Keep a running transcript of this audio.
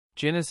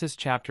Genesis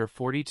chapter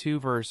 42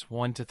 verse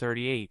 1 to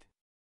 38.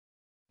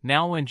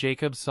 Now when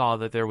Jacob saw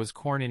that there was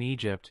corn in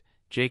Egypt,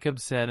 Jacob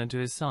said unto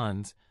his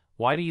sons,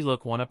 Why do ye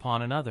look one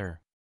upon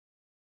another?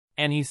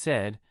 And he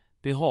said,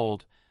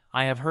 Behold,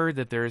 I have heard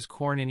that there is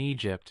corn in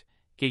Egypt.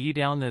 Get ye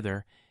down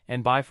thither,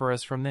 and buy for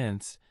us from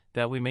thence,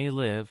 that we may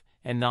live,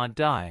 and not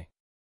die.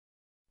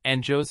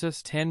 And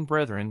Joseph's 10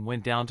 brethren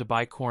went down to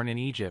buy corn in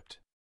Egypt.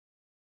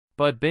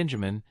 But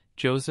Benjamin,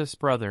 Joseph's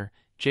brother,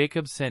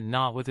 Jacob sent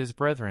not with his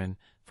brethren,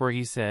 for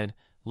he said,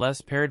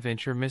 Lest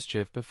peradventure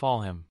mischief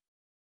befall him.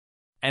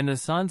 And the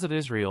sons of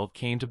Israel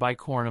came to buy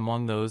corn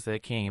among those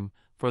that came,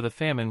 for the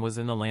famine was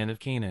in the land of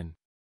Canaan.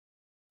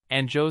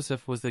 And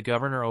Joseph was the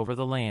governor over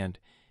the land,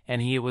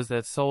 and he it was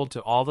that sold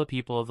to all the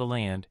people of the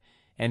land.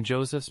 And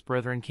Joseph's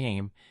brethren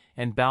came,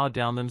 and bowed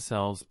down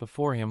themselves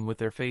before him with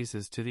their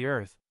faces to the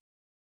earth.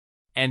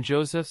 And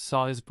Joseph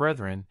saw his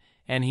brethren,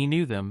 and he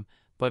knew them,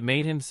 but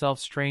made himself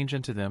strange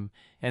unto them,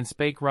 and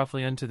spake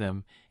roughly unto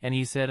them. And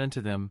he said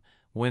unto them,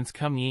 Whence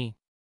come ye?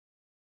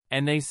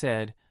 And they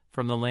said,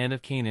 From the land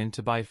of Canaan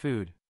to buy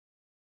food.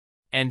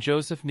 And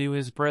Joseph knew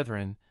his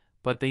brethren,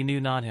 but they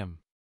knew not him.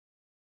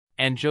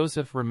 And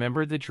Joseph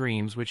remembered the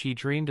dreams which he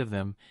dreamed of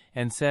them,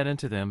 and said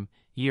unto them,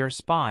 Ye are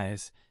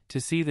spies, to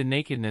see the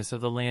nakedness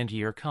of the land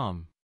ye are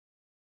come.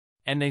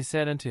 And they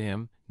said unto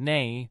him,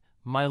 Nay,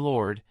 my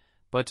lord,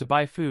 but to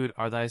buy food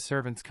are thy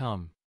servants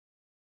come.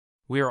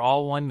 We are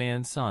all one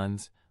man's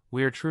sons,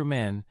 we are true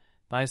men,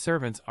 thy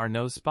servants are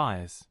no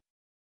spies.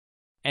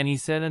 And he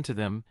said unto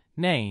them,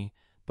 Nay,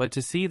 but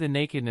to see the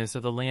nakedness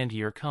of the land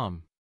ye are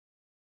come.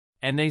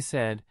 And they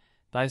said,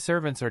 Thy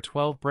servants are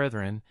 12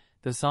 brethren,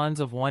 the sons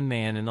of one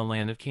man in the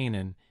land of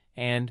Canaan,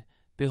 and,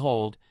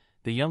 behold,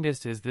 the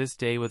youngest is this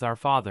day with our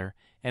father,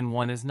 and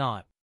one is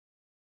not.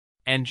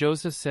 And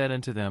Joseph said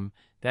unto them,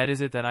 That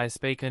is it that I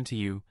spake unto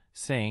you,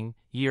 saying,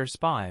 Ye are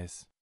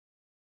spies.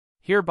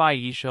 Hereby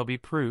ye shall be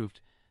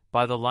proved,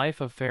 by the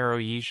life of Pharaoh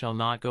ye shall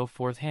not go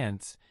forth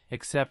hence,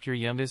 except your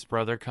youngest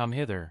brother come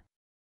hither.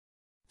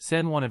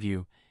 Send one of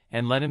you,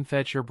 and let him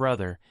fetch your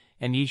brother,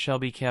 and ye shall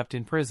be kept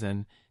in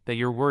prison, that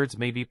your words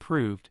may be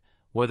proved,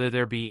 whether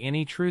there be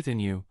any truth in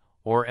you,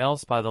 or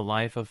else by the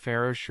life of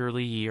Pharaoh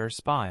surely ye are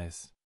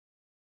spies.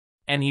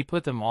 And he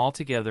put them all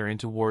together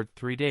into ward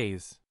 3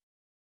 days.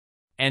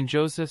 And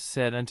Joseph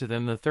said unto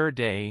them the 3rd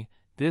day,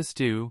 This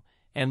do,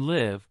 and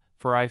live,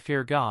 for I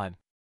fear God.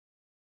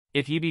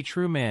 If ye be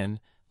true men,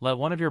 let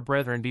one of your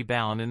brethren be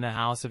bound in the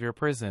house of your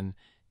prison.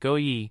 Go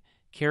ye,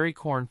 carry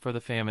corn for the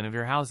famine of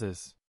your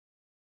houses.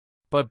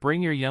 But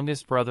bring your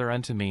youngest brother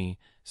unto me,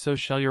 so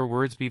shall your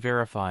words be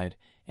verified,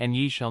 and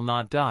ye shall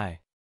not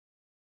die.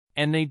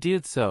 And they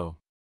did so.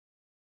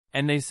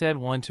 And they said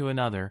one to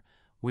another,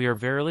 We are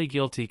verily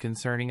guilty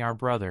concerning our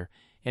brother,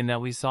 in that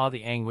we saw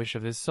the anguish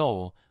of his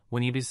soul,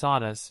 when he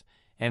besought us,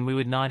 and we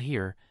would not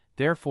hear,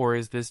 therefore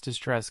is this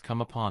distress come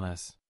upon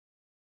us.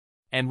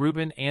 And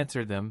Reuben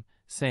answered them,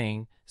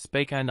 saying,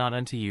 Spake I not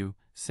unto you,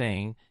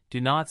 saying, Do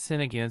not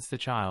sin against the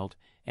child,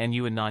 and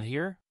you would not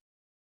hear?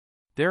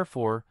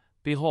 Therefore,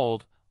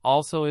 behold,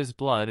 also his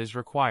blood is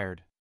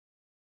required.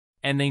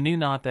 And they knew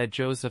not that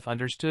Joseph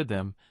understood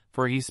them,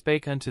 for he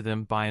spake unto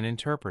them by an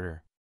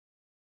interpreter.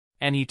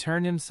 And he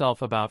turned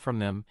himself about from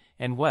them,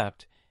 and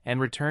wept, and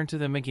returned to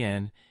them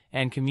again,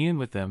 and communed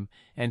with them,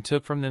 and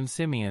took from them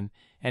Simeon,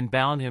 and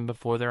bound him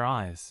before their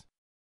eyes.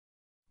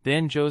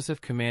 Then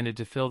Joseph commanded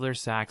to fill their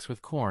sacks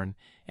with corn,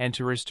 and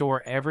to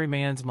restore every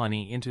man's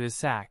money into his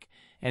sack,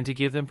 and to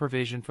give them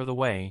provision for the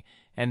way,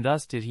 and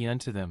thus did he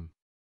unto them.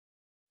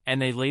 And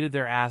they laded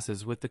their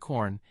asses with the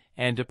corn,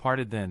 and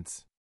departed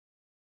thence.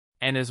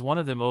 And as one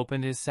of them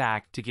opened his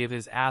sack to give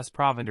his ass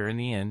provender in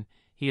the inn,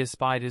 he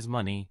espied his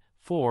money,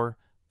 for,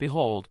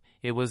 behold,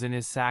 it was in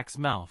his sack's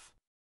mouth.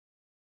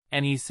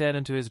 And he said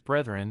unto his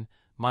brethren,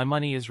 My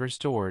money is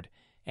restored,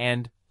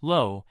 and,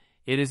 lo,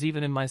 it is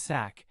even in my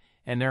sack.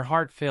 And their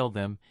heart failed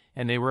them,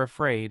 and they were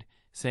afraid,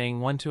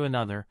 saying one to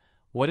another,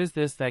 What is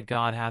this that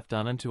God hath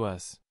done unto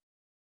us?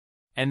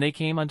 And they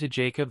came unto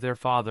Jacob their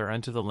father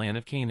unto the land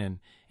of Canaan,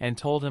 and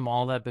told him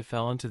all that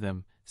befell unto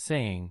them,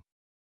 saying,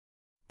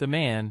 The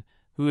man,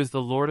 who is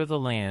the Lord of the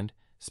land,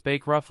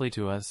 spake roughly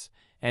to us,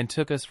 and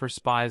took us for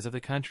spies of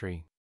the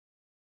country.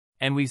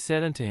 And we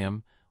said unto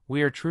him,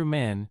 We are true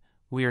men,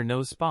 we are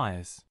no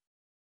spies.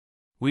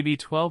 We be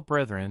 12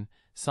 brethren,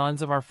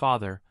 sons of our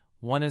father,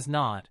 one is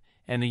not,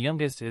 and the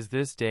youngest is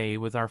this day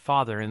with our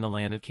father in the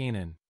land of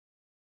Canaan.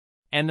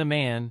 And the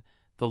man,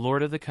 the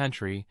Lord of the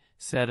country,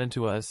 said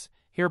unto us,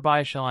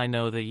 Hereby shall I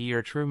know that ye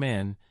are true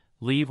men.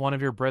 Leave one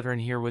of your brethren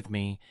here with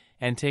me,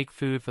 and take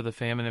food for the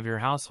famine of your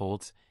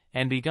households,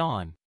 and be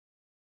gone.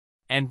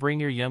 And bring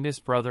your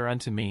youngest brother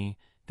unto me,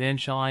 then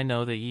shall I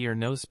know that ye are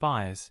no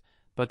spies,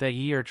 but that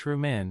ye are true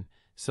men,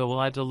 so will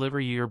I deliver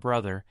you your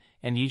brother,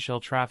 and ye shall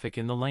traffic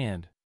in the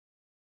land.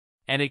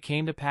 And it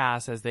came to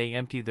pass as they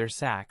emptied their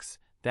sacks,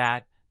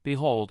 that,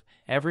 behold,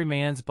 every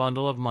man's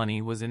bundle of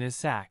money was in his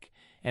sack,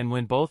 and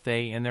when both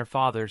they and their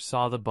father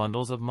saw the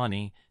bundles of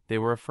money, they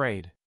were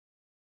afraid.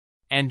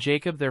 And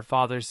Jacob their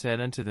father said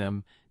unto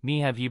them, Me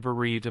have ye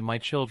bereaved of my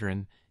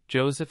children,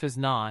 Joseph is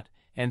not,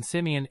 and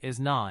Simeon is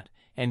not,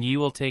 and ye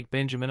will take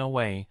Benjamin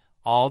away,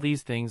 all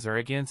these things are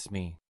against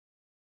me.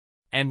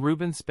 And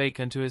Reuben spake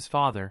unto his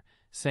father,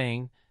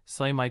 saying,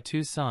 Slay my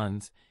 2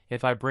 sons,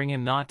 if I bring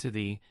him not to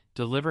thee,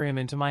 deliver him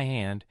into my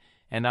hand,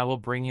 and I will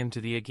bring him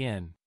to thee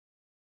again.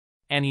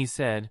 And he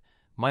said,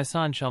 My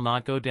son shall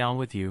not go down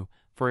with you,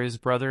 for his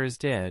brother is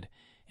dead,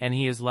 and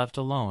he is left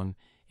alone.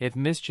 If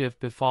mischief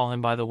befall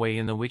him by the way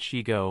in the which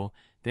ye go,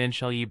 then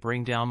shall ye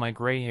bring down my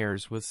gray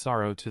hairs with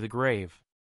sorrow to the grave.